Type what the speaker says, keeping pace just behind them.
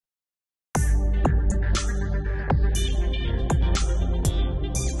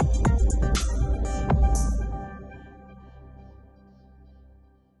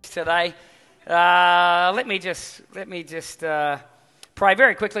today. Let me just pray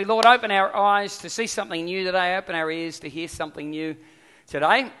very quickly. Lord, open our eyes to see something new today. Open our ears to hear something new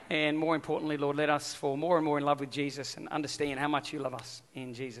today. And more importantly, Lord, let us fall more and more in love with Jesus and understand how much you love us.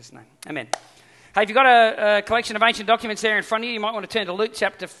 In Jesus' name. Amen. Hey, if you've got a collection of ancient documents there in front of you, you might want to turn to Luke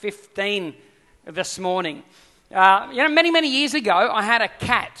chapter 15 this morning. Many years ago, I had a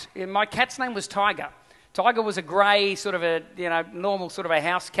cat. My cat's name was Tiger. Tiger was a grey, sort of a, normal sort of a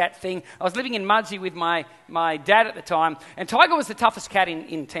house cat thing. I was living in Mudgee with my dad at the time, and Tiger was the toughest cat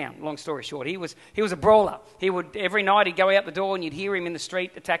in town, long story short. He was a brawler. Every night he'd go out the door and you'd hear him in the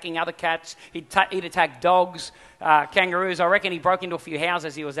street attacking other cats. He'd attack dogs, kangaroos. I reckon he broke into a few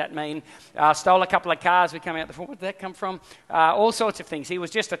houses, he was that mean. Stole a couple of cars, we come out the front. Where did that come from? All sorts of things. He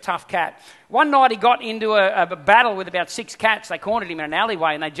was just a tough cat. One night he got into a battle with about 6 cats. They cornered him in an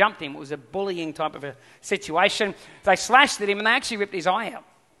alleyway and they jumped him. It was a bullying type of a situation. They slashed at him and they actually ripped his eye out.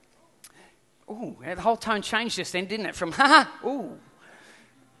 Ooh, the whole tone changed just then, didn't it? From ooh.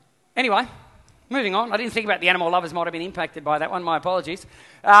 Anyway, moving on. I didn't think about the animal lovers might have been impacted by that one. My apologies.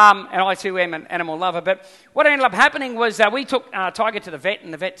 And I too am an animal lover. But what ended up happening was we took Tiger to the vet,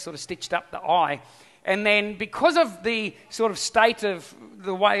 and the vet sort of stitched up the eye. And then because of the sort of state of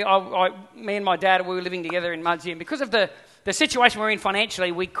the way me and my dad, we were living together in Mudgee, and because of the situation we're in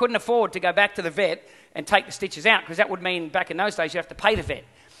financially, we couldn't afford to go back to the vet and take the stitches out, because that would mean back in those days you have to pay the vet.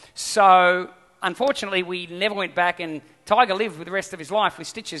 So unfortunately, we never went back, and Tiger lived with the rest of his life with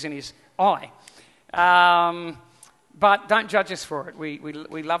stitches in his eye. But don't judge us for it.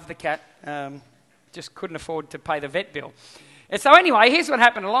 We love the cat, just couldn't afford to pay the vet bill. And so anyway, here's what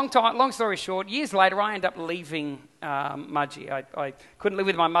happened. Long story short, years later, I ended up leaving Mudgee. I couldn't live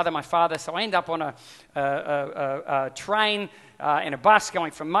with my mother and my father, so I ended up on a train and a bus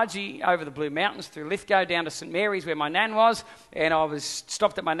going from Mudgee over the Blue Mountains through Lithgow down to St Mary's where my nan was, and I was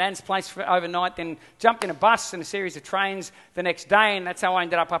stopped at my nan's place for overnight, then jumped in a bus and a series of trains the next day, and that's how I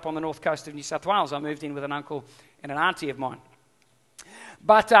ended up on the north coast of New South Wales. I moved in with an uncle and an auntie of mine.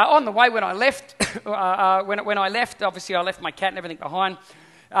 But on the way when I left, obviously I left my cat and everything behind.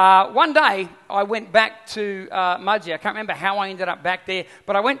 One day I went back to Mudgee. I can't remember how I ended up back there,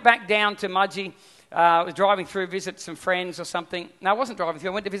 but I went back down to Mudgee. I was driving through, visit some friends or something. No, I wasn't driving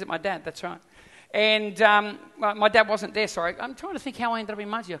through. I went to visit my dad, that's right. And my dad wasn't there, sorry. I'm trying to think how I ended up in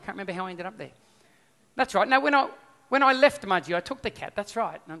Mudgee. I can't remember how I ended up there. That's right. No, when I left Mudgee, I took the cat. That's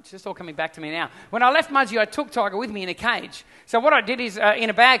right. It's just all coming back to me now. When I left Mudgee, I took Tiger with me in a cage. So what I did is,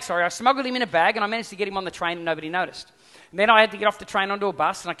 I smuggled him in a bag, and I managed to get him on the train and nobody noticed. And then I had to get off the train onto a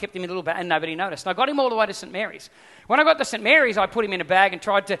bus, and I kept him in a little bag and nobody noticed. And I got him all the way to St Mary's. When I got to St Mary's, I put him in a bag and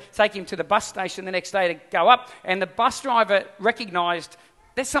tried to take him to the bus station the next day to go up. And the bus driver recognised,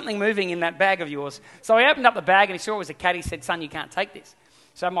 there's something moving in that bag of yours. So I opened up the bag and he saw it was a cat. He said, "Son, you can't take this."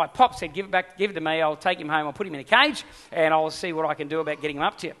 So my pop said, give it to me, I'll take him home, I'll put him in a cage, and I'll see what I can do about getting him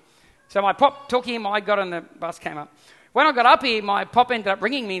up to you. So my pop took him, I got on the bus, came up. When I got up here, my pop ended up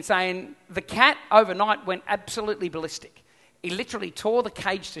ringing me and saying, the cat overnight went absolutely ballistic. He literally tore the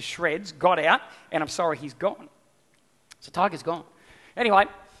cage to shreds, got out, and I'm sorry, he's gone. So Tiger's gone. Anyway,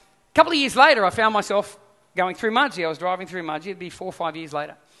 a couple of years later, I found myself going through Mudgee. I was driving through Mudgee, it'd be 4 or 5 years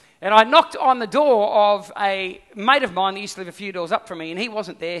later. And I knocked on the door of a mate of mine that used to live a few doors up from me, and he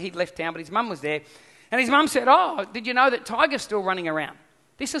wasn't there. He'd left town, but his mum was there. And his mum said, "Oh, did you know that Tiger's still running around?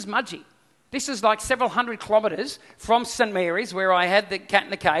 This is Mudgee. This is like several hundred kilometres from St Mary's, where I had the cat in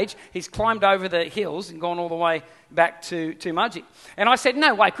the cage. He's climbed over the hills and gone all the way back to Mudgee." And I said,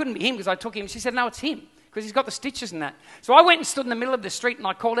 "No way, it couldn't be him," because I took him. She said, "No, it's him, because he's got the stitches and that." So I went and stood in the middle of the street, and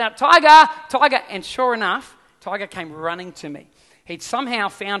I called out, "Tiger, Tiger," and sure enough, Tiger came running to me. He'd somehow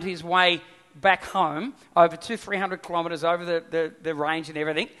found his way back home over 200-300 kilometres over the range and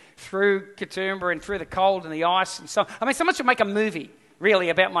everything, through Katoomba and through the cold and the ice and so on. I mean, someone should make a movie, really,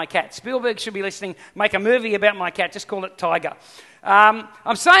 about my cat. Spielberg should be listening, make a movie about my cat, just call it Tiger.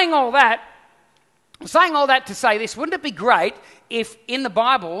 I'm saying all that to say this. Wouldn't it be great if in the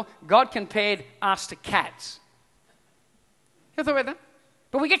Bible God compared us to cats? You ever thought about that?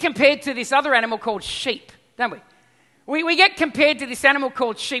 But we get compared to this other animal called sheep, don't we? We get compared to this animal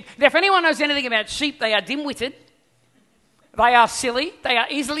called sheep. Now, if anyone knows anything about sheep, they are dim-witted. They are silly. They are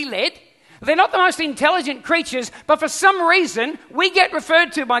easily led. They're not the most intelligent creatures, but for some reason, we get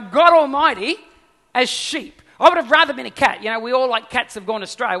referred to by God Almighty as sheep. I would have rather been a cat. We all like cats have gone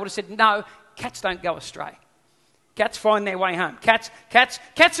astray. I would have said, no, cats don't go astray. Cats find their way home. Cats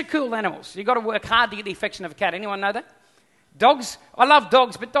are cool animals. You've got to work hard to get the affection of a cat. Anyone know that? Dogs, I love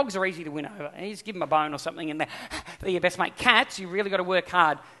dogs, but dogs are easy to win over. You just give them a bone or something and they're your best mate. Cats, you really got to work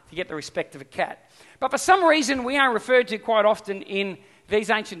hard to get the respect of a cat. But for some reason, we are referred to quite often in these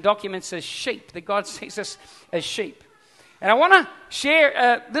ancient documents as sheep, that God sees us as sheep. And I want to share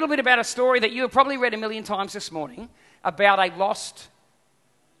a little bit about a story that you have probably read a million times this morning about a lost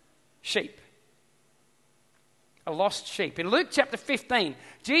sheep. A lost sheep. In Luke chapter 15,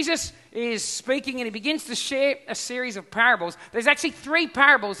 Jesus is speaking and he begins to share a series of parables. There's actually 3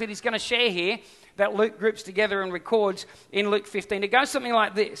 parables that he's going to share here that Luke groups together and records in Luke 15. It goes something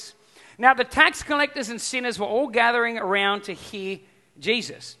like this. Now the tax collectors and sinners were all gathering around to hear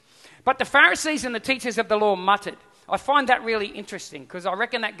Jesus. But the Pharisees and the teachers of the law muttered. I find that really interesting because I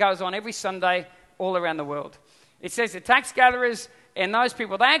reckon that goes on every Sunday all around the world. It says the tax gatherers and those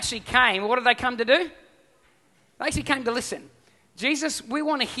people, they actually came. What did they come to do? They actually came to listen. Jesus, we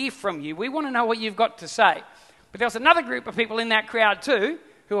want to hear from you. We want to know what you've got to say. But there was another group of people in that crowd too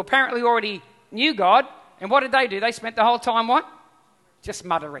who apparently already knew God. And what did they do? They spent the whole time what? Just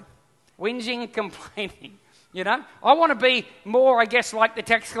muttering, whinging, complaining. You know, I want to be more, I guess, like the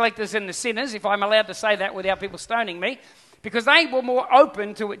tax collectors and the sinners, if I'm allowed to say that without people stoning me, because they were more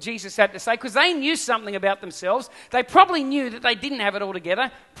open to what Jesus had to say, because they knew something about themselves. They probably knew that they didn't have it all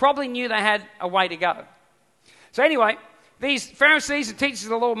together, probably knew they had a way to go. So anyway, these Pharisees and teachers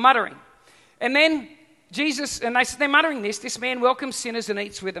of the law were muttering. And then Jesus, and they're muttering this man welcomes sinners and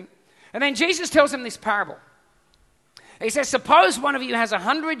eats with them. And then Jesus tells them this parable. He says, suppose one of you has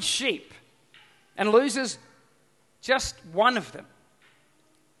 100 sheep and loses just one of them.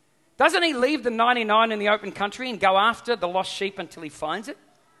 Doesn't he leave the 99 in the open country and go after the lost sheep until he finds it?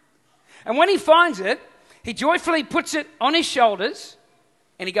 And when he finds it, he joyfully puts it on his shoulders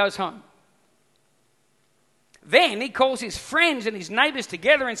and he goes home. Then he calls his friends and his neighbors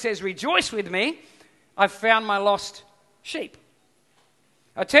together and says, rejoice with me, I've found my lost sheep.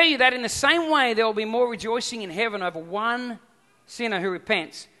 I tell you that in the same way there will be more rejoicing in heaven over one sinner who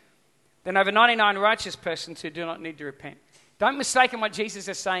repents than over 99 righteous persons who do not need to repent. Don't mistake what Jesus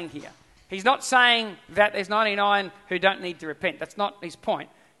is saying here. He's not saying that there's 99 who don't need to repent. That's not his point.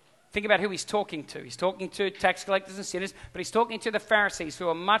 Think about who he's talking to. He's talking to tax collectors and sinners, but he's talking to the Pharisees who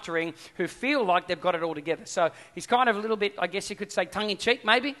are muttering, who feel like they've got it all together. So he's kind of a little bit, I guess you could say, tongue-in-cheek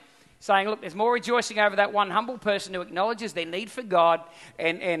maybe, saying, look, there's more rejoicing over that one humble person who acknowledges their need for God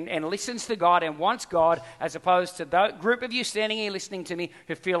and listens to God and wants God, as opposed to the group of you standing here listening to me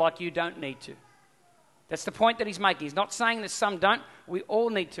who feel like you don't need to. That's the point that he's making. He's not saying that some don't. We all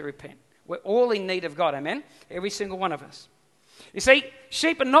need to repent. We're all in need of God, amen? Every single one of us. You see,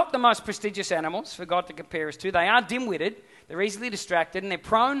 sheep are not the most prestigious animals for God to compare us to. They are dim-witted, they're easily distracted, and they're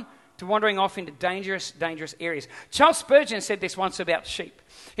prone to wandering off into dangerous areas. Charles Spurgeon said this once about sheep.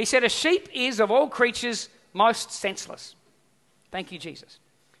 He said, a sheep is, of all creatures, most senseless. Thank you, Jesus.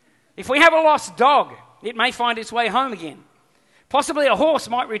 If we have a lost dog, it may find its way home again. Possibly a horse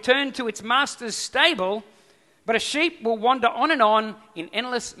might return to its master's stable, but a sheep will wander on and on in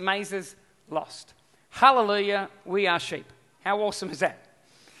endless mazes lost. Hallelujah, we are sheep. How awesome is that?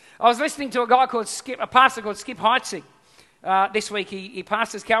 I was listening to a pastor called Skip Heitzig this week. He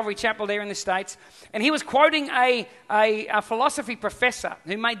pastors Calvary Chapel there in the States, and he was quoting a philosophy professor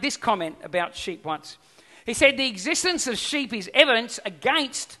who made this comment about sheep once. He said, the existence of sheep is evidence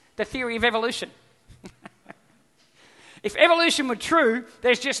against the theory of evolution. If evolution were true,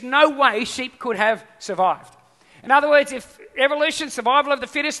 there's just no way sheep could have survived. In other words, if evolution, survival of the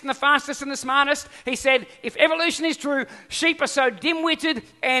fittest and the fastest and the smartest, he said, if evolution is true, sheep are so dim-witted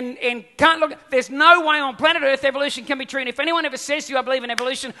and can't look. There's no way on planet Earth evolution can be true. And if anyone ever says to you, I believe in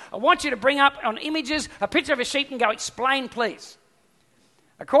evolution, I want you to bring up on images a picture of a sheep and go, explain, please.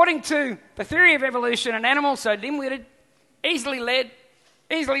 According to the theory of evolution, an animal so dim-witted, easily led,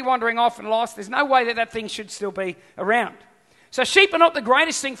 easily wandering off and lost, there's no way that thing should still be around. So sheep are not the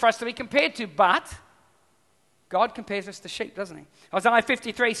greatest thing for us to be compared to, but God compares us to sheep, doesn't he? Isaiah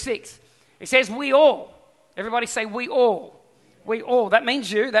 53:6. It says, we all. Everybody say, we all. We all. That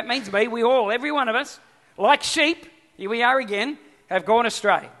means you. That means me. We all, every one of us, like sheep, here we are again, have gone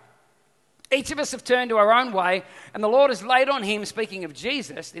astray. Each of us have turned to our own way, and the Lord has laid on him, speaking of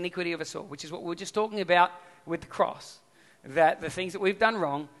Jesus, the iniquity of us all, which is what we were just talking about with the cross. That the things that we've done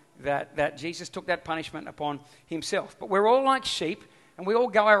wrong, that Jesus took that punishment upon himself. But we're all like sheep, and we all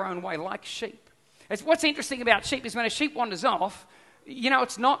go our own way like sheep. What's interesting about sheep is when a sheep wanders off, you know,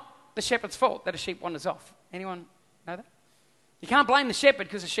 it's not the shepherd's fault that a sheep wanders off. Anyone know that? You can't blame the shepherd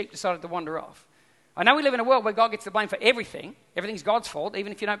because the sheep decided to wander off. I know we live in a world where God gets the blame for everything. Everything's God's fault.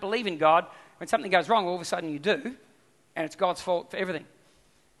 Even if you don't believe in God, when something goes wrong, all of a sudden you do, and it's God's fault for everything.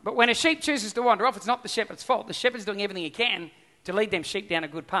 But when a sheep chooses to wander off, it's not the shepherd's fault. The shepherd's doing everything he can to lead them sheep down a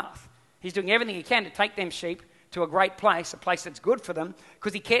good path. He's doing everything he can to take them sheep to a great place, a place that's good for them,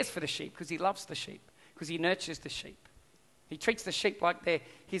 because he cares for the sheep, because he loves the sheep, because he nurtures the sheep. He treats the sheep like they're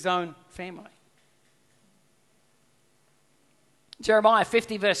his own family. Jeremiah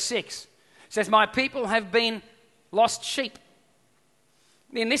 50 verse 6 says, my people have been lost sheep.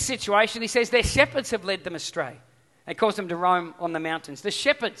 In this situation, he says their shepherds have led them astray and caused them to roam on the mountains. The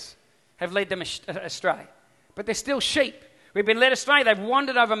shepherds have led them astray, but they're still sheep. We've been led astray. They've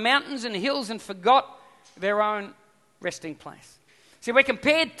wandered over mountains and hills and forgot their own resting place. See, we're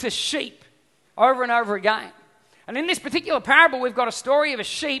compared to sheep over and over again. And in this particular parable, we've got a story of a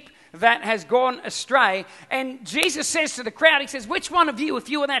sheep that has gone astray. And Jesus says to the crowd, he says, which one of you, if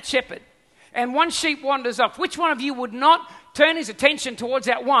you were that shepherd, and one sheep wanders off, which one of you would not turn his attention towards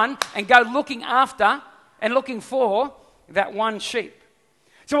that one and go looking after and looking for that one sheep?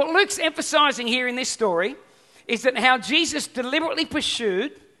 So what Luke's emphasizing here in this story is that how Jesus deliberately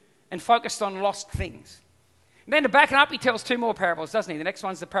pursued and focused on lost things. And then to back it up, he tells two more parables, doesn't he? The next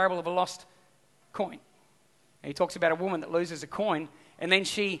one's the parable of a lost coin. And he talks about a woman that loses a coin, and then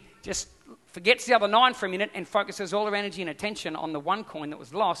she just forgets the other 9 for a minute and focuses all her energy and attention on the one coin that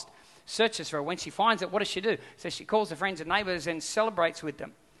was lost, searches for it. When she finds it, what does she do? So she calls her friends and neighbours and celebrates with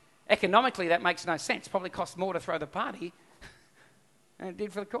them. Economically, that makes no sense. Probably cost more to throw the party than it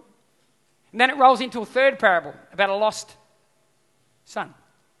did for the coin. And then it rolls into a third parable about a lost son.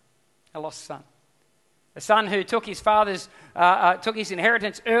 A lost son. A son who took his took his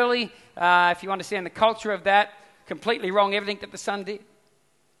inheritance early. If you understand the culture of that, completely wrong, everything that the son did.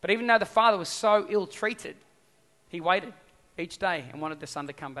 But even though the father was so ill-treated, he waited each day and wanted the son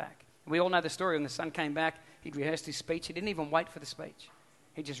to come back. We all know the story. When the son came back, he'd rehearsed his speech. He didn't even wait for the speech.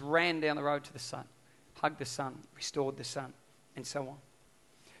 He just ran down the road to the son, hugged the son, restored the son, and so on.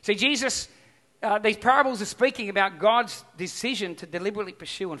 See, Jesus, these parables are speaking about God's decision to deliberately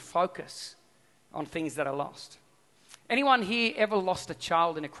pursue and focus on things that are lost. Anyone here ever lost a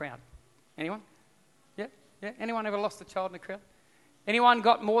child in a crowd? Anyone? Yeah? Anyone ever lost a child in a crowd? Anyone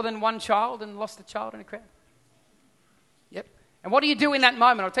got more than one child and lost a child in a crowd? Yep. And what do you do in that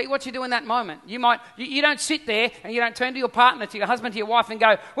moment? I'll tell you what you do in that moment. You don't sit there and you don't turn to your partner, to your husband, to your wife and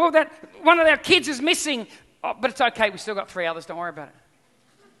go, well, that one of our kids is missing, but it's okay, we've still got 3 others, don't worry about it.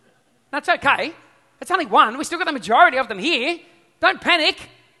 That's okay. It's only one. We've still got the majority of them here. Don't panic.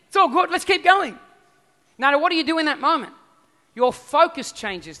 It's all good. Let's keep going. Now, what do you do in that moment? Your focus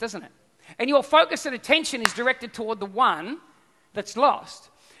changes, doesn't it? And your focus and attention is directed toward the one that's lost.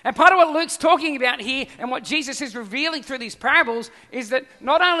 And part of what Luke's talking about here and what Jesus is revealing through these parables is that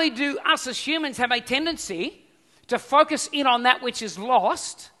not only do us as humans have a tendency to focus in on that which is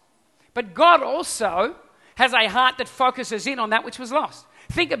lost, but God also has a heart that focuses in on that which was lost.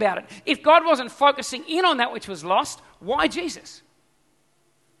 Think about it. If God wasn't focusing in on that which was lost, why Jesus?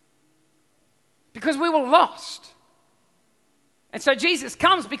 Because we were lost. And so Jesus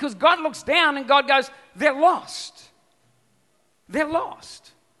comes because God looks down and God goes, they're lost. They're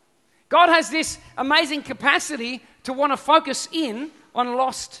lost. God has this amazing capacity to want to focus in on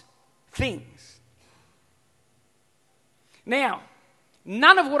lost things. Now,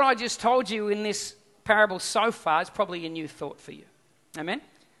 none of what I just told you in this parable so far is probably a new thought for you. Amen?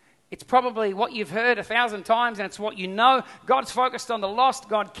 It's probably what you've heard 1,000 times and it's what you know. God's focused on the lost.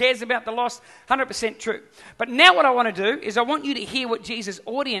 God cares about the lost. 100% true. But now what I want to do is I want you to hear what Jesus'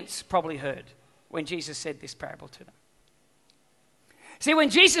 audience probably heard when Jesus said this parable to them. See, when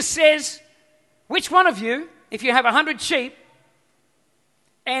Jesus says, which one of you, if you have 100 sheep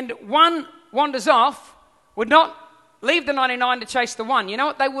and one wanders off, would not leave the 99 to chase the one? You know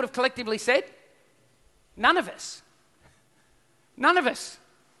what they would have collectively said? None of us. None of us.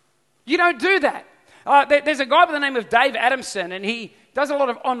 You don't do that. There's a guy by the name of Dave Adamson, and he does a lot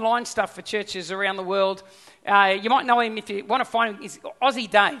of online stuff for churches around the world. You might know him if you want to find him. He's Aussie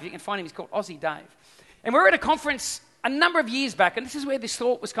Dave. You can find him. He's called Aussie Dave. And we were at a conference a number of years back, and this is where this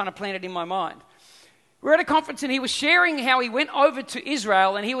thought was kind of planted in my mind. We were at a conference, and he was sharing how he went over to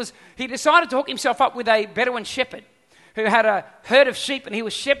Israel, and he decided to hook himself up with a Bedouin shepherd who had a herd of sheep, and he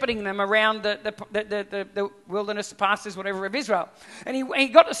was shepherding them around the wilderness, the pastures, whatever, of Israel. And he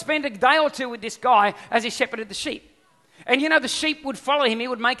got to spend a day or two with this guy as he shepherded the sheep. And you know, the sheep would follow him. He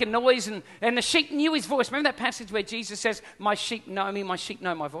would make a noise, and the sheep knew his voice. Remember that passage where Jesus says, my sheep know me, my sheep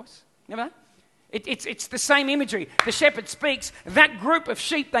know my voice? Remember that? It's the same imagery. The shepherd speaks. That group of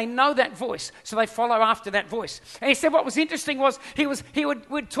sheep, they know that voice, so they follow after that voice. And he said what was interesting was he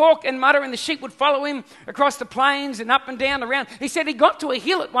would talk and mutter, and the sheep would follow him across the plains and up and down around. He said he got to a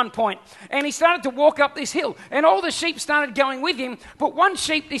hill at one point, and he started to walk up this hill, and all the sheep started going with him, but one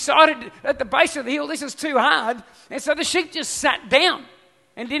sheep decided at the base of the hill, this is too hard, and so the sheep just sat down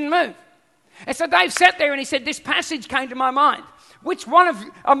and didn't move. And so Dave sat there and he said, this passage came to my mind. Which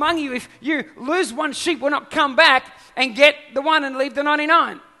one among you, if you lose one sheep, will not come back and get the one and leave the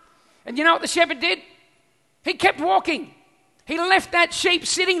 99. And you know what the shepherd did? He kept walking. He left that sheep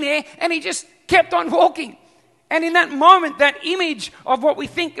sitting there and he just kept on walking. And in that moment, that image of what we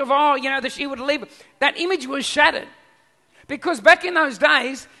think of, the sheep would leave, that image was shattered. Because back in those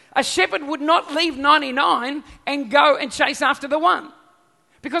days, a shepherd would not leave 99 and go and chase after the one.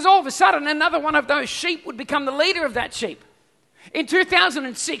 Because all of a sudden, another one of those sheep would become the leader of that sheep. In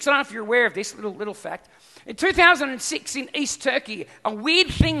 2006, I don't know if you're aware of this little fact. In 2006 in East Turkey, a weird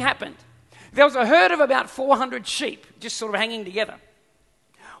thing happened. There was a herd of about 400 sheep just sort of hanging together.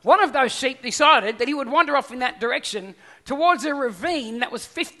 One of those sheep decided that he would wander off in that direction towards a ravine that was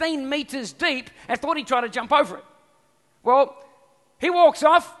 15 meters deep and thought he'd try to jump over it. Well, he walks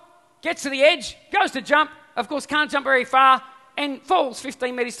off, gets to the edge, goes to jump, of course can't jump very far, and falls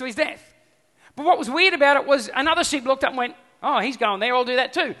 15 meters to his death. But what was weird about it was another sheep looked up and went, oh, he's going there, I'll do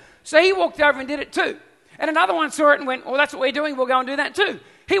that too. So he walked over and did it too. And another one saw it and went, well, that's what we're doing, we'll go and do that too.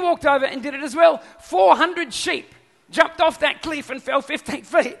 He walked over and did it as well. 400 sheep jumped off that cliff and fell 15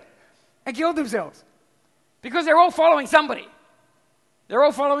 feet and killed themselves. Because they're all following somebody. They're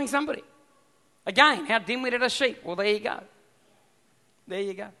all following somebody. Again, how dim-witted are sheep? Well, there you go. There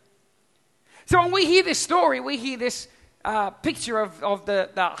you go. So when we hear this story, we hear this picture of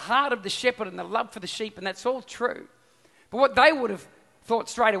the heart of the shepherd and the love for the sheep, and that's all true. But what they would have thought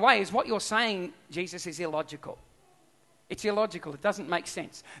straight away is what you're saying, Jesus, is illogical. It's illogical. It doesn't make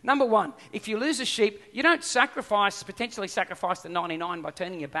sense. Number one, if you lose a sheep, you don't potentially sacrifice the 99 by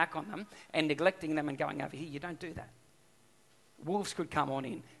turning your back on them and neglecting them and going over here. You don't do that. Wolves could come on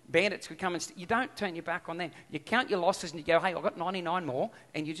in. Bandits could come and... You don't turn your back on them. You count your losses and you go, hey, I've got 99 more,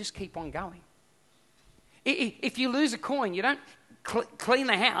 and you just keep on going. If you lose a coin, you don't clean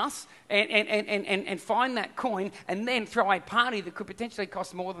the house and find that coin and then throw a party that could potentially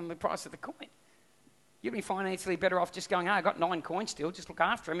cost more than the price of the coin. You'd be financially better off just going, hey, I've got 9 coins still, just look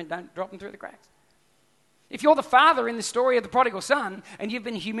after them and don't drop them through the cracks. If you're the father in the story of the prodigal son and you've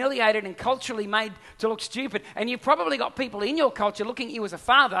been humiliated and culturally made to look stupid, and you've probably got people in your culture looking at you as a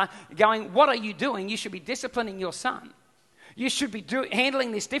father going, what are you doing? You should be disciplining your son. You should be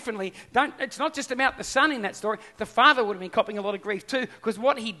handling this differently. It's not just about the son in that story. The father would have been copying a lot of grief too, because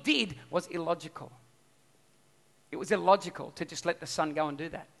what he did was illogical. It was illogical to just let the son go and do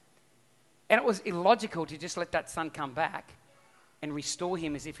that. And it was illogical to just let that son come back and restore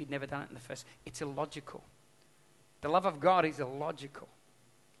him as if he'd never done it in the first. It's illogical. The love of God is illogical.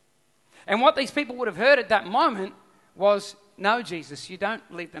 And what these people would have heard at that moment was, no, Jesus, you don't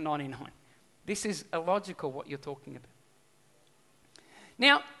leave the 99. This is illogical, what you're talking about.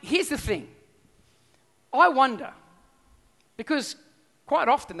 Now, here's the thing. I wonder, because quite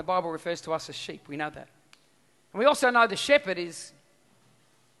often the Bible refers to us as sheep. We know that. And we also know the shepherd is...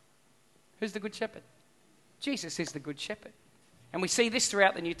 Who's the good shepherd? Jesus is the good shepherd. And we see this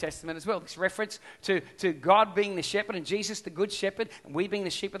throughout the New Testament as well. This reference to God being the shepherd and Jesus the good shepherd and we being the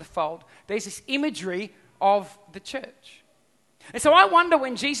sheep of the fold. There's this imagery of the church. And so I wonder,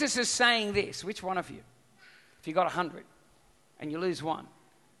 when Jesus is saying this, which one of you, if you got 100 and you lose one,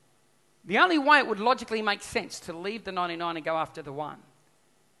 the only way it would logically make sense to leave the 99 and go after the one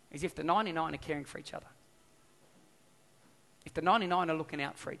is if the 99 are caring for each other. If the 99 are looking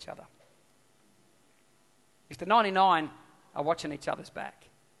out for each other. If the 99 are watching each other's back.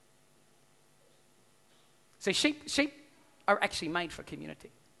 See, sheep are actually made for community.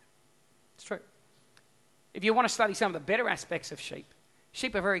 It's true. If you want to study some of the better aspects of sheep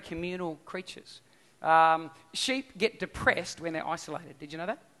are very communal creatures. Sheep get depressed when they're isolated. Did you know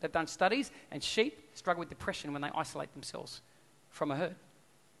that? They've done studies, and sheep struggle with depression when they isolate themselves from a herd.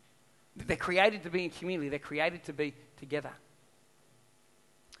 They're created to be in community. They're created to be together.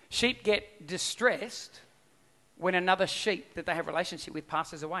 Sheep get distressed when another sheep that they have a relationship with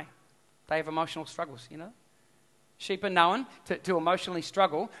passes away. They have emotional struggles, you know. Sheep are known to emotionally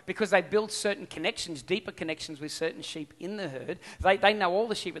struggle because they build certain connections, deeper connections with certain sheep in the herd. They know all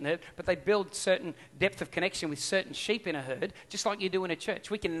the sheep in the herd, but they build certain depth of connection with certain sheep in a herd, just like you do in a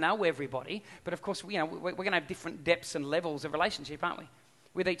church. We can know everybody, but of course, we're going to have different depths and levels of relationship, aren't we?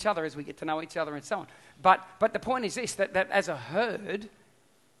 With each other as we get to know each other and so on. But the point is this, that as a herd,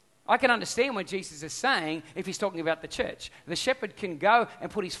 I can understand what Jesus is saying if he's talking about the church. The shepherd can go and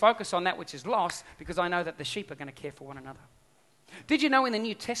put his focus on that which is lost because I know that the sheep are going to care for one another. Did you know in the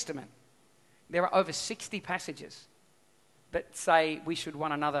New Testament there are over 60 passages that say we should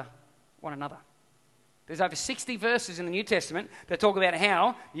one another? There's over 60 verses in the New Testament that talk about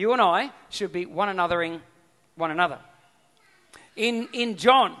how you and I should be one anothering one another. In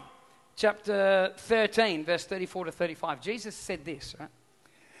John chapter 13, verse 34 to 35, Jesus said this, right?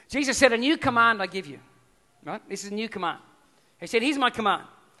 Jesus said, a new command I give you, Right? This is a new command. He said, here's my command.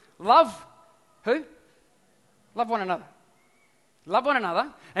 Love who? Love one another. Love one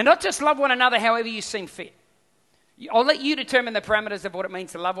another. And not just love one another however you seem fit. I'll let you determine the parameters of what it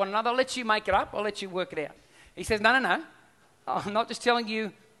means to love one another. I'll let you make it up. I'll let you work it out. He says, no. I'm not just telling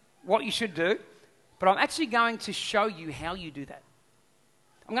you what you should do, but I'm actually going to show you how you do that.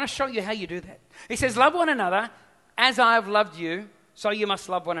 I'm going to show you how you do that. He says, love one another as I have loved you, so you must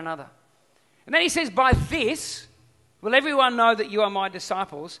love one another. And then he says, by this will everyone know that you are my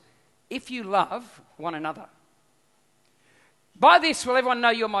disciples if you love one another. By this will everyone know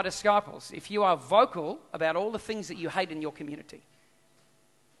you're my disciples if you are vocal about all the things that you hate in your community.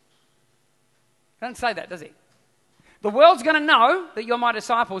 It doesn't say that, does it? The world's going to know that you're my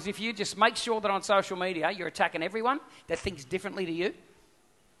disciples if you just make sure that on social media you're attacking everyone that thinks differently to you,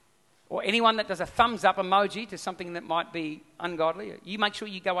 or anyone that does a thumbs up emoji to something that might be ungodly. You make sure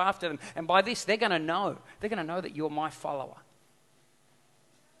you go after them. And by this, they're going to know. They're going to know that you're my follower.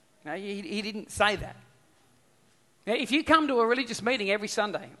 No, he didn't say that. Now, if you come to a religious meeting every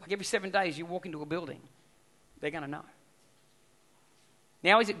Sunday, like every 7 days you walk into a building, they're going to know.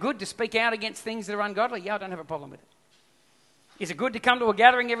 Now, is it good to speak out against things that are ungodly? Yeah, I don't have a problem with it. Is it good to come to a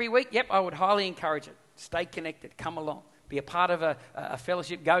gathering every week? Yep, I would highly encourage it. Stay connected. Come along. Be a part of a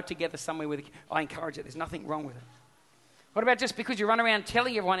fellowship. Go together somewhere with it. I encourage it. There's nothing wrong with it. What about just because you run around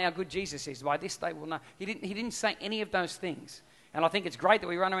telling everyone how good Jesus is? By this they will know. He didn't say any of those things. And I think it's great that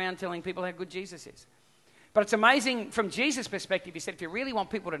we run around telling people how good Jesus is. But it's amazing from Jesus' perspective. He said, if you really want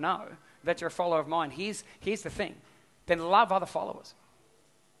people to know that you're a follower of mine, here's the thing. Then love other followers.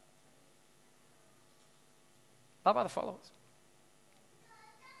 Love other followers.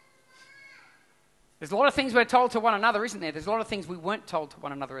 There's a lot of things we're told to one another, isn't there? There's a lot of things we weren't told to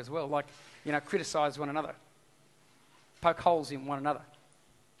one another as well, like, criticize one another, poke holes in one another,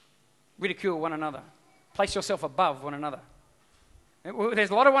 ridicule one another, place yourself above one another.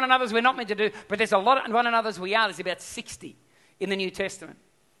 There's a lot of one another's we're not meant to do, but there's a lot of one another's we are. There's about 60 in the New Testament.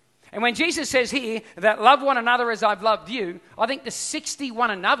 And when Jesus says here that love one another as I've loved you, I think the 60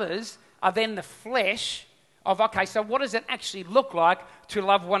 one another's are then the flesh of, okay, so what does it actually look like to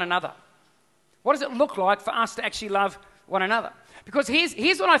love one another? What does it look like for us to actually love one another? Because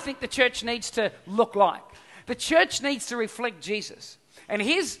here's what I think the church needs to look like. The church needs to reflect Jesus. And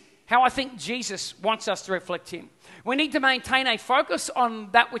here's how I think Jesus wants us to reflect him. We need to maintain a focus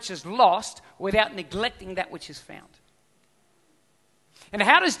on that which is lost without neglecting that which is found. And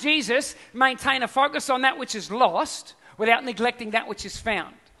how does Jesus maintain a focus on that which is lost without neglecting that which is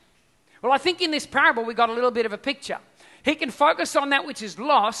found? Well, I think in this parable we got a little bit of a picture. He can focus on that which is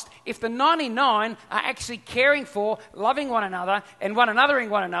lost if the 99 are actually caring for, loving one another and one anothering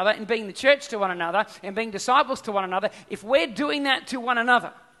one another and being the church to one another and being disciples to one another. If we're doing that to one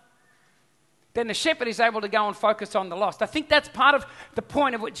another, then the shepherd is able to go and focus on the lost. I think that's part of the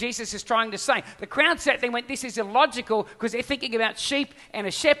point of what Jesus is trying to say. The crowd sat there and went, this is illogical because they're thinking about sheep and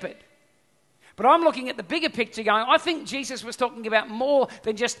a shepherd. But I'm looking at the bigger picture going, I think Jesus was talking about more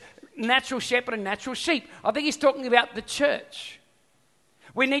than just natural shepherd and natural sheep. I think he's talking about the church.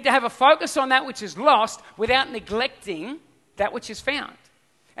 We need to have a focus on that which is lost without neglecting that which is found.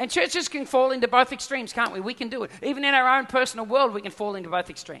 And churches can fall into both extremes, can't we? We can do it. Even in our own personal world, we can fall into both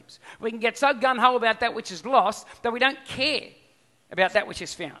extremes. We can get so gung-ho about that which is lost that we don't care about that which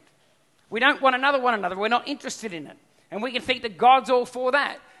is found. We don't want one another. We're not interested in it. And we can think that God's all for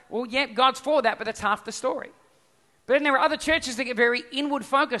that. Well, yeah, God's for that, but that's half the story. But then there are other churches that get very inward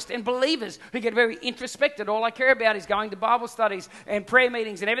focused and believers who get very introspected. All I care about is going to Bible studies and prayer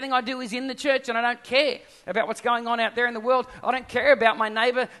meetings, and everything I do is in the church, and I don't care about what's going on out there in the world. I don't care about my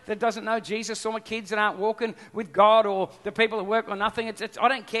neighbour that doesn't know Jesus, or my kids that aren't walking with God, or the people that work on nothing. I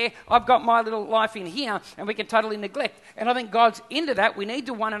don't care. I've got my little life in here, and we can totally neglect. And I think God's into that. We need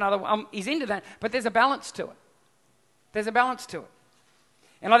to one another. He's into that, but there's a balance to it. There's a balance to it.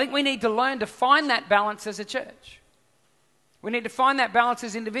 And I think we need to learn to find that balance as a church. We need to find that balance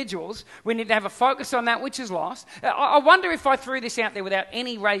as individuals. We need to have a focus on that which is lost. I wonder if I threw this out there without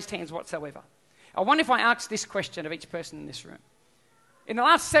any raised hands whatsoever. I wonder if I asked this question of each person in this room. In the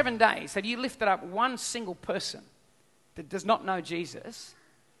last 7 days, have you lifted up one single person that does not know Jesus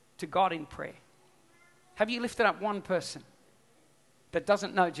to God in prayer? Have you lifted up one person that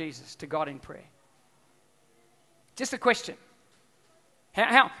doesn't know Jesus to God in prayer? Just a question.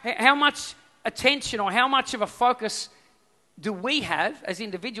 How much attention or how much of a focus do we have as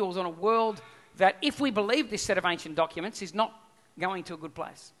individuals on a world that, if we believe this set of ancient documents, is not going to a good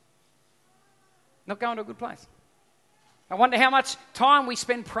place? Not going to a good place. I wonder how much time we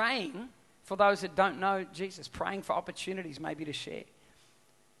spend praying for those that don't know Jesus, praying for opportunities maybe to share.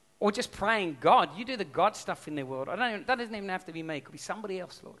 Or just praying, God, you do the God stuff in their world. That doesn't even have to be me. It could be somebody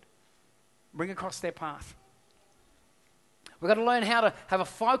else, Lord. Bring across their path. We've got to learn how to have a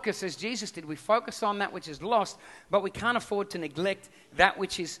focus as Jesus did. We focus on that which is lost, but we can't afford to neglect that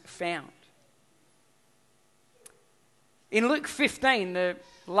which is found. In Luke 15, the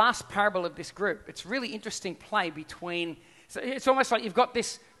last parable of this group, it's really interesting play between, so it's almost like you've got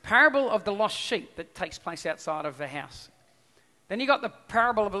this parable of the lost sheep that takes place outside of a house. Then you've got the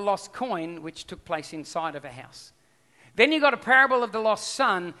parable of the lost coin, which took place inside of a house. Then you've got a parable of the lost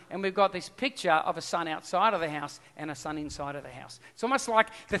son, and we've got this picture of a son outside of the house and a son inside of the house. It's almost like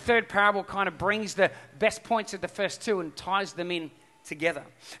the third parable kind of brings the best points of the first two and ties them in together.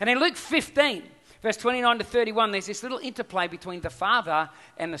 And in Luke 15, verse 29 to 31, there's this little interplay between the father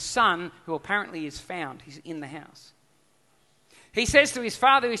and the son, who apparently is found. He's in the house. He says to his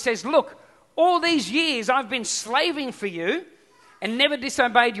father, he says, look, all these years I've been slaving for you and never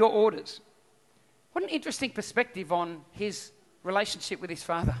disobeyed your orders. What an interesting perspective on his relationship with his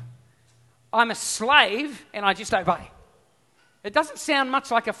father. I'm a slave and I just obey. It doesn't sound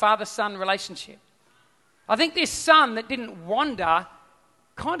much like a father-son relationship. I think this son that didn't wander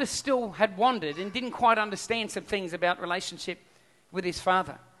kind of still had wandered and didn't quite understand some things about relationship with his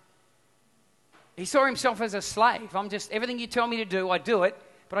father. He saw himself as a slave. Everything you tell me to do, I do it,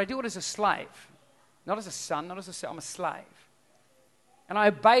 but I do it as a slave. Not as a son, not as a son, I'm a slave. And I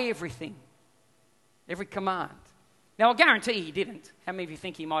obey everything, every command. Now, I'll guarantee he didn't. How many of you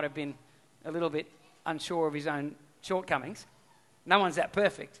think he might have been a little bit unsure of his own shortcomings? No one's that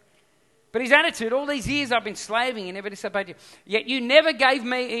perfect. But his attitude, all these years I've been slaving and never disobeyed you. Yet you never gave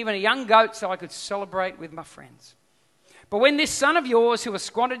me even a young goat so I could celebrate with my friends. But when this son of yours who has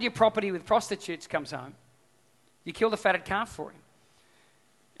squandered your property with prostitutes comes home, you kill the fatted calf for him.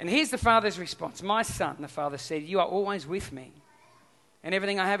 And here's the father's response. My son, the father said, you are always with me, and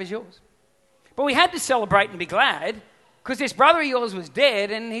everything I have is yours. But we had to celebrate and be glad because this brother of yours was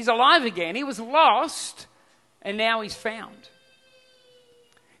dead and he's alive again. He was lost and now he's found.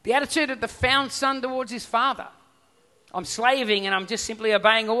 The attitude of the found son towards his father. I'm slaving and I'm just simply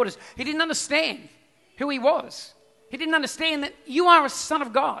obeying orders. He didn't understand who he was. He didn't understand that you are a son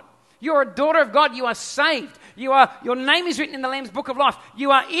of God. You're a daughter of God. You are saved. Your name is written in the Lamb's Book of Life.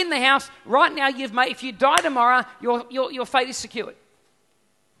 You are in the house right now. If you die tomorrow, your fate is secured.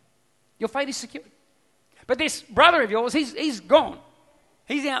 Your fate is secured. But this brother of yours, he's gone.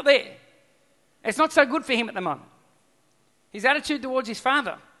 He's out there. It's not so good for him at the moment. His attitude towards his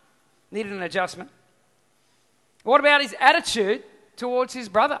father needed an adjustment. What about his attitude towards his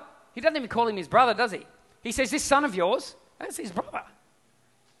brother? He doesn't even call him his brother, does he? He says, this son of yours, that's his brother.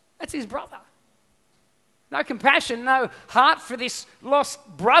 That's his brother. No compassion, no heart for this lost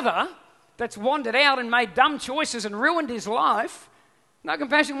brother that's wandered out and made dumb choices and ruined his life. No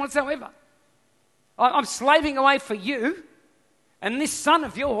compassion whatsoever. I'm slaving away for you, and this son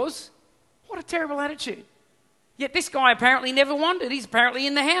of yours, what a terrible attitude. Yet this guy apparently never wandered. He's apparently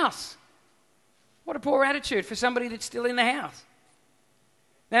in the house. What a poor attitude for somebody that's still in the house.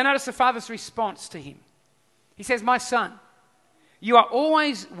 Now notice the father's response to him. He says, my son, you are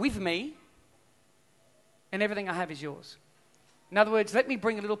always with me, and everything I have is yours. In other words, let me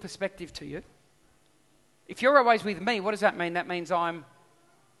bring a little perspective to you. If you're always with me, what does that mean? That means I'm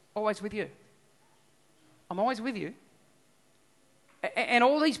always with you. I'm always with you. And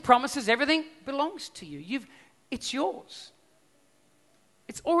all these promises, everything belongs to you. It's yours.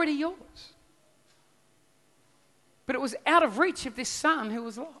 It's already yours. But it was out of reach of this son who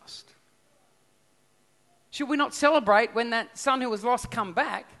was lost. Should we not celebrate when that son who was lost come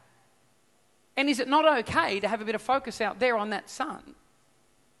back? And is it not okay to have a bit of focus out there on that son?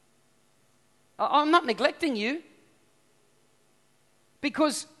 I'm not neglecting you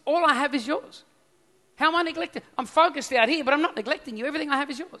because all I have is yours. How am I neglected? I'm focused out here, but I'm not neglecting you. Everything I have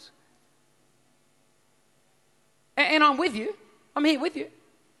is yours. And I'm with you. I'm here with you.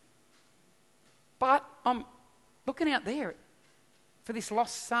 But I'm looking out there for this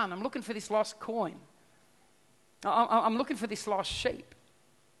lost son. I'm looking for this lost coin. I'm looking for this lost sheep.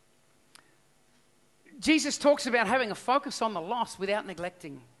 Jesus talks about having a focus on the lost without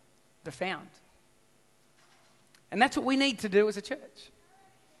neglecting the found. And that's what we need to do as a church.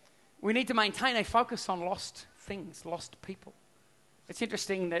 We need to maintain a focus on lost things, lost people. It's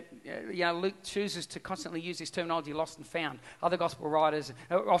interesting that Luke chooses to constantly use this terminology, lost and found. Other gospel writers,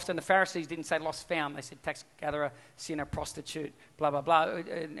 often the Pharisees didn't say lost found. They said tax gatherer, sinner, prostitute, blah, blah, blah.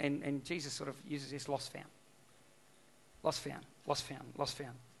 And Jesus sort of uses this lost found. Lost found, lost found, lost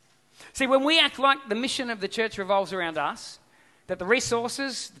found. See, when we act like the mission of the church revolves around us, that the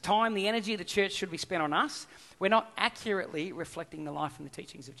resources, the time, the energy of the church should be spent on us, we're not accurately reflecting the life and the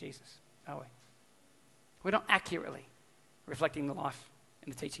teachings of Jesus, are we? We're not accurately reflecting the life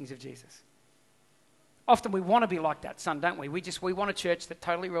and the teachings of Jesus. Often we want to be like that son, don't we? We want a church that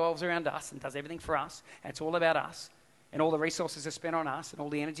totally revolves around us and does everything for us, and it's all about us, and all the resources are spent on us, and all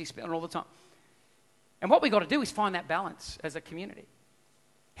the energy spent on all the time. And what we've got to do is find that balance as a community.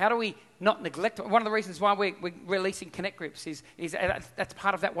 How do we not neglect? One of the reasons why we're releasing Connect groups is that's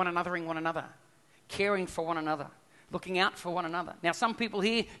part of that one anothering one another, caring for one another, looking out for one another. Now, some people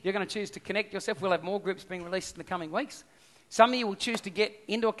here, you're going to choose to connect yourself. We'll have more groups being released in the coming weeks. Some of you will choose to get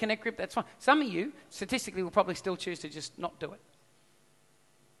into a Connect group. That's fine. Some of you, statistically, will probably still choose to just not do it.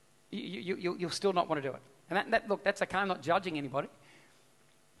 You'll still not want to do it. And look, that's okay. I'm not judging anybody.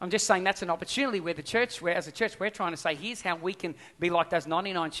 I'm just saying that's an opportunity where as a church, we're trying to say, here's how we can be like those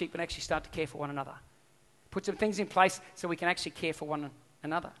 99 sheep and actually start to care for one another. Put some things in place so we can actually care for one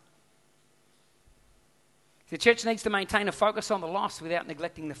another. The church needs to maintain a focus on the lost without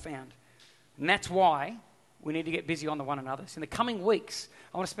neglecting the found. And that's why we need to get busy on the one another's. In the coming weeks,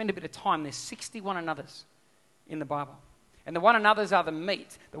 I want to spend a bit of time. There's 60 one another's in the Bible. And the one another's are the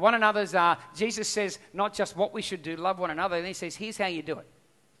meat. The one another's are, Jesus says, not just what we should do, love one another. And he says, here's how you do it.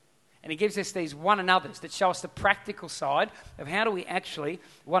 And he gives us these one another's that show us the practical side of how do we actually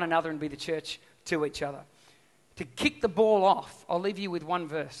one another and be the church to each other. To kick the ball off, I'll leave you with one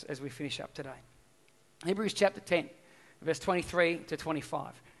verse as we finish up today. Hebrews chapter 10, verse 23 to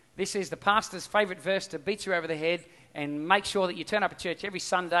 25. This is the pastor's favourite verse to beat you over the head and make sure that you turn up at church every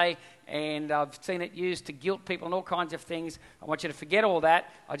Sunday, and I've seen it used to guilt people and all kinds of things. I want you to forget all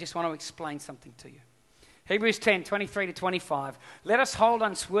that. I just want to explain something to you. Hebrews 10, 23 to 25. Let us hold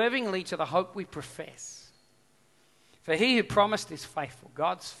unswervingly to the hope we profess. For he who promised is faithful.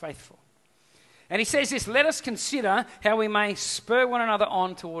 God's faithful. And he says this, let us consider how we may spur one another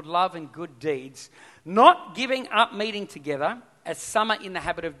on toward love and good deeds, not giving up meeting together, as some are in the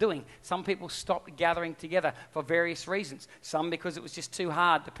habit of doing. Some people stopped gathering together for various reasons. Some because it was just too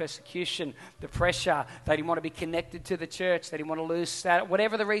hard, the persecution, the pressure. They didn't want to be connected to the church. They didn't want to lose status.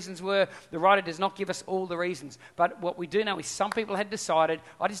 Whatever the reasons were, the writer does not give us all the reasons. But what we do know is some people had decided,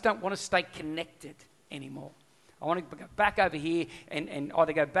 I just don't want to stay connected anymore. I want to go back over here and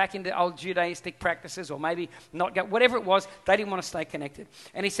either go back into old Judaistic practices or maybe not go, whatever it was, they didn't want to stay connected.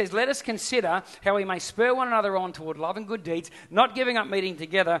 And he says, let us consider how we may spur one another on toward love and good deeds, not giving up meeting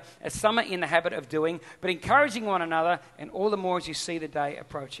together as some are in the habit of doing, but encouraging one another, and all the more as you see the day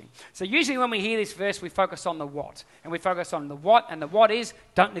approaching. So usually when we hear this verse, we focus on the what. And we focus on the what, and the what is,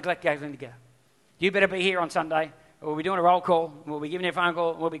 don't neglect gathering together. You better be here on Sunday. We'll be doing a roll call, we'll be giving you a phone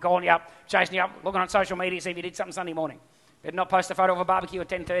call, we'll be calling you up, chasing you up, looking on social media, see if you did something Sunday morning. Better not post a photo of a barbecue at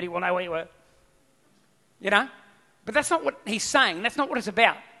 10:30, we'll know where you were. You know? But that's not what he's saying, that's not what it's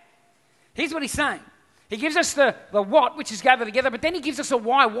about. Here's what he's saying. He gives us the what, which is gather together, but then he gives us a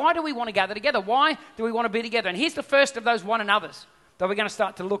why. Why do we want to gather together? Why do we want to be together? And here's the first of those one another's that we're going to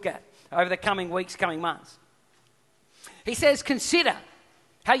start to look at over the coming weeks, coming months. He says, consider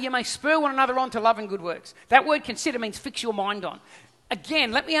how you may spur one another on to love and good works. That word consider means fix your mind on.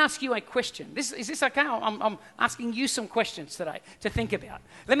 Again, let me ask you a question. Is this okay? I'm asking you some questions today to think about.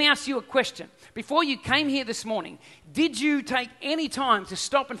 Let me ask you a question. Before you came here this morning, did you take any time to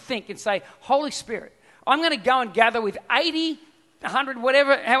stop and think and say, Holy Spirit, I'm going to go and gather with 80, 100,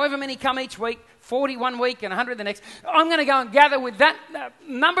 whatever, however many come each week, 40 one week and 100 the next. I'm going to go and gather with that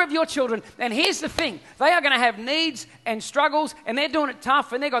number of your children. And here's the thing. They are going to have needs and struggles, and they're doing it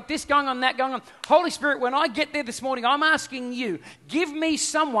tough, and they've got this going on, that going on. Holy Spirit, when I get there this morning, I'm asking you, give me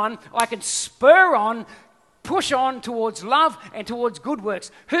someone I can spur on, push on towards love and towards good works.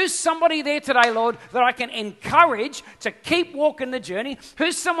 Who's somebody there today, Lord, that I can encourage to keep walking the journey?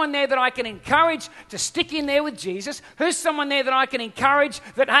 Who's someone there that I can encourage to stick in there with Jesus? Who's someone there that I can encourage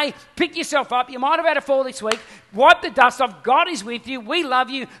that, hey, pick yourself up. You might have had a fall this week. Wipe the dust off. God is with you. We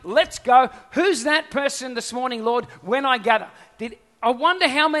love you. Let's go. Who's that person this morning, Lord, when I gather? I wonder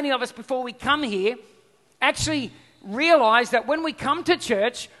how many of us, before we come here, actually realize that when we come to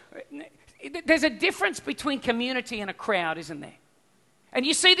church, there's a difference between community and a crowd, isn't there? And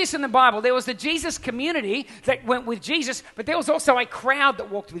you see this in the Bible. There was the Jesus community that went with Jesus, but there was also a crowd that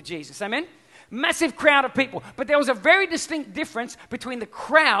walked with Jesus. Amen? Massive crowd of people. But there was a very distinct difference between the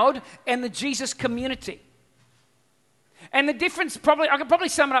crowd and the Jesus community. And the difference, I could probably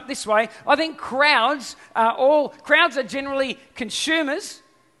sum it up this way. I think crowds are generally consumers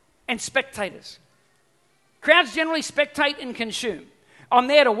and spectators. Crowds generally spectate and consume. I'm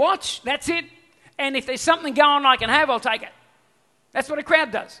there to watch, that's it. And if there's something going on I can have, I'll take it. That's what a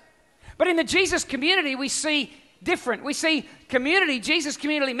crowd does. But in the Jesus community, we see different. We see community, Jesus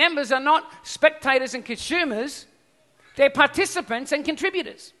community members are not spectators and consumers. They're participants and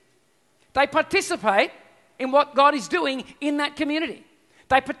contributors. They participate in what God is doing in that community.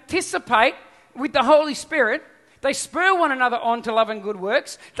 They participate with the Holy Spirit. They spur one another on to love and good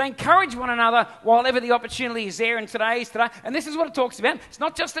works. They encourage one another while ever the opportunity is there, and today is today. And this is what it talks about. It's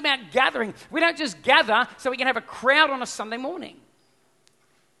not just about gathering. We don't just gather so we can have a crowd on a Sunday morning.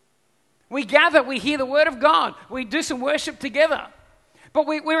 We gather, we hear the word of God. We do some worship together. But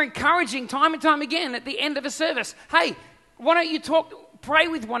we're encouraging time and time again at the end of a service, hey, why don't you pray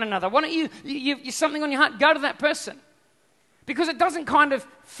with one another? Why don't you something on your heart, go to that person. Because it doesn't kind of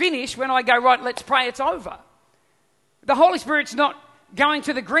finish when I go, right, let's pray, it's over. The Holy Spirit's not going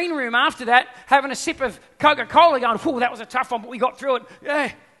to the green room after that, having a sip of Coca-Cola, going, "Oh, that was a tough one, but we got through it."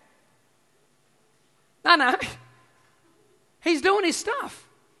 Yeah. No. He's doing his stuff.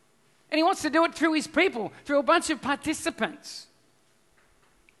 And he wants to do it through his people, through a bunch of participants.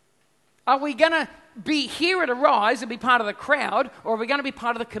 Are we going to be here at Arise and be part of the crowd, or are we going to be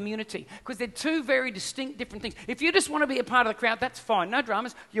part of the community? Because they're two very distinct, different things. If you just want to be a part of the crowd, that's fine. No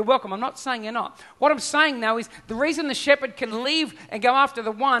dramas. You're welcome. I'm not saying you're not. What I'm saying now is the reason the shepherd can leave and go after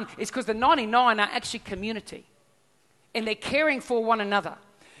the one is because the 99 are actually community. And they're caring for one another.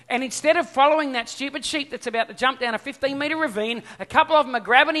 And instead of following that stupid sheep that's about to jump down a 15-metre ravine, a couple of them are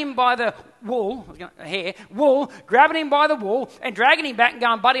grabbing him by the wool, grabbing him by the wool and dragging him back and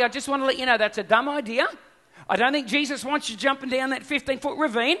going, "Buddy, I just want to let you know that's a dumb idea. I don't think Jesus wants you jumping down that 15-foot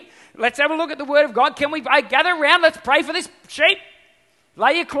ravine. Let's have a look at the Word of God. Can we gather around? Let's pray for this sheep.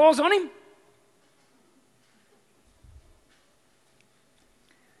 Lay your claws on him."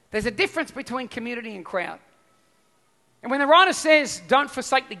 There's a difference between community and crowd. And when the writer says, "Don't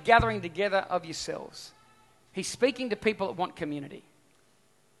forsake the gathering together of yourselves," he's speaking to people that want community.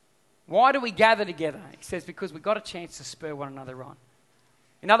 Why do we gather together? He says, because we've got a chance to spur one another on.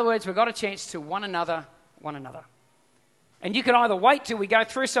 In other words, we've got a chance to one another. And you can either wait till we go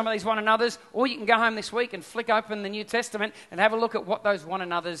through some of these one another's, or you can go home this week and flick open the New Testament and have a look at what those one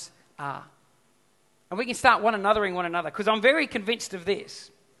another's are. And we can start one anothering one another, because I'm very convinced of this.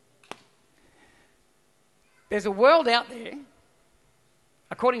 There's a world out there,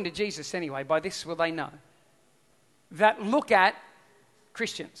 according to Jesus anyway, by this will they know, that look at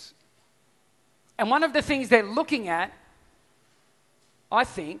Christians. And one of the things they're looking at, I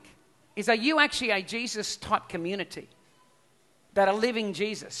think, is, are you actually a Jesus-type community that are living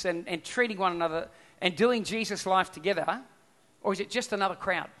Jesus and treating one another and doing Jesus' life together? Or is it just another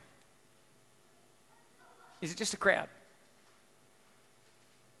crowd? Is it just a crowd?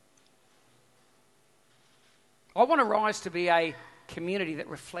 I want to rise to be a community that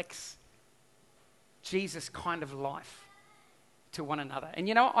reflects Jesus' kind of life to one another. And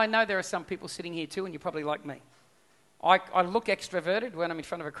you know, I know there are some people sitting here too, and you're probably like me. I look extroverted when I'm in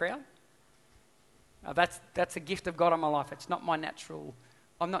front of a crowd. That's a gift of God on my life. It's not my natural.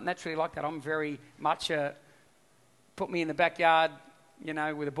 I'm not naturally like that. I'm very much put me in the backyard,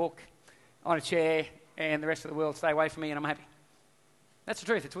 with a book on a chair, and the rest of the world stay away from me, and I'm happy. That's the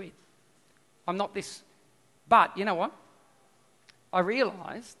truth. It's weird. I'm not this. But you know what? I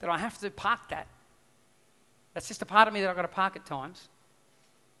realise that I have to park that. That's just a part of me that I've got to park at times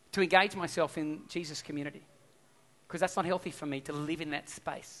to engage myself in Jesus' community. Because that's not healthy for me to live in that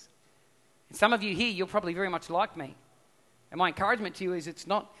space. And some of you here, you're probably very much like me. And my encouragement to you is it's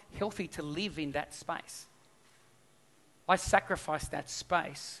not healthy to live in that space. I sacrifice that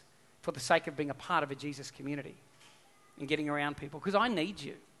space for the sake of being a part of a Jesus community and getting around people. Because I need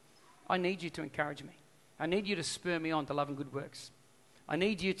you. I need you to encourage me. I need you to spur me on to love and good works. I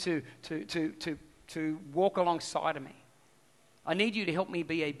need you to walk alongside of me. I need you to help me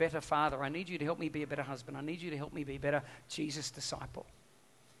be a better father. I need you to help me be a better husband. I need you to help me be a better Jesus disciple.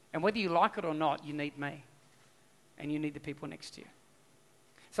 And whether you like it or not, you need me. And you need the people next to you.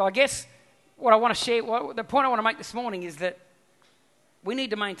 So I guess what I want to share, the point I want to make this morning is that we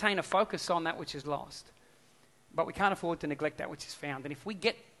need to maintain a focus on that which is lost. But we can't afford to neglect that which is found. And if we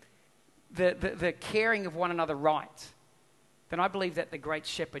get the caring of one another right, then I believe that the great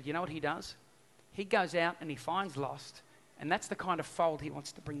shepherd, you know what he does? He goes out and he finds lost, and that's the kind of fold he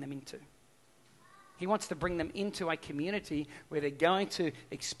wants to bring them into. He wants to bring them into a community where they're going to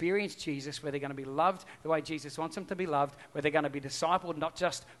experience Jesus, where they're going to be loved the way Jesus wants them to be loved, where they're going to be discipled, not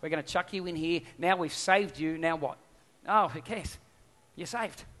just, we're going to chuck you in here, now we've saved you, now what? Oh, who cares? You're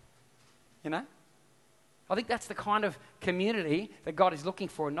saved. I think that's the kind of community that God is looking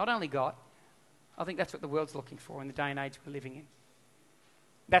for. And not only God, I think that's what the world's looking for in the day and age we're living in.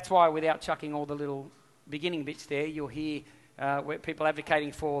 That's why, without chucking all the little beginning bits there, you'll hear where people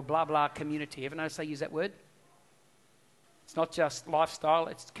advocating for blah, blah community. Ever notice they use that word? It's not just lifestyle,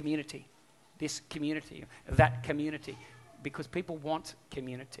 it's community. This community, that community. Because people want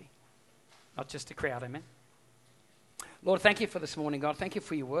community, not just a crowd, amen? Lord, thank you for this morning, God. Thank you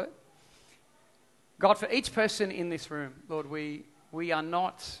for your word. God, for each person in this room, Lord, we are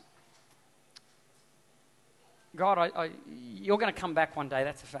not... God, you're going to come back one day,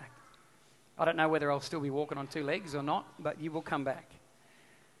 that's a fact. I don't know whether I'll still be walking on two legs or not, but you will come back.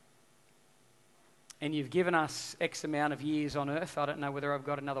 And you've given us X amount of years on earth. I don't know whether I've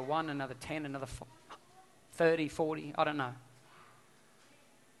got another 1, another 10, another 30, 40, I don't know.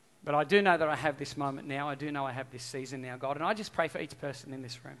 But I do know that I have this moment now. I do know I have this season now, God. And I just pray for each person in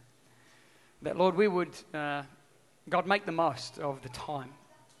this room. That, Lord, we would, God, make the most of the time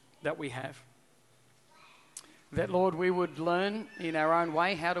that we have. That, Lord, we would learn in our own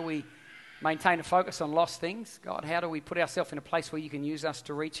way, how do we maintain a focus on lost things? God, how do we put ourselves in a place where you can use us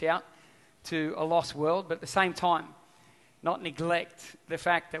to reach out to a lost world, but at the same time, not neglect the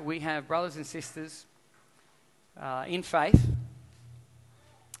fact that we have brothers and sisters in faith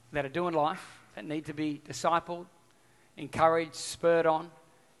that are doing life, that need to be discipled, encouraged, spurred on,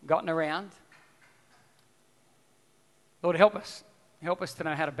 gotten around. Lord, help us. Help us to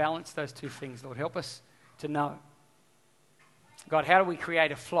know how to balance those two things, Lord. Help us to know. God, how do we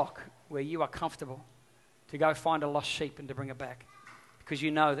create a flock where you are comfortable to go find a lost sheep and to bring it back? Because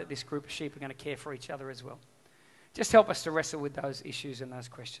you know that this group of sheep are going to care for each other as well. Just help us to wrestle with those issues and those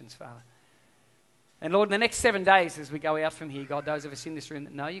questions, Father. And Lord, in the next 7 days as we go out from here, God, those of us in this room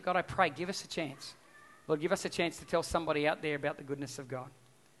that know you, God, I pray, give us a chance. Lord, give us a chance to tell somebody out there about the goodness of God.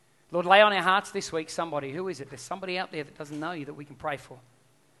 Lord, lay on our hearts this week somebody. Who is it? There's somebody out there that doesn't know you that we can pray for.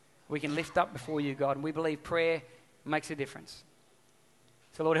 We can lift up before you, God, and we believe prayer makes a difference.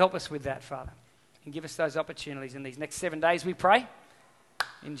 So, Lord, help us with that, Father, and give us those opportunities in these next 7 days, we pray,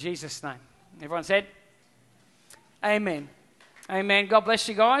 in Jesus' name. Everyone said? Amen. Amen. God bless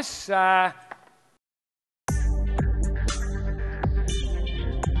you guys.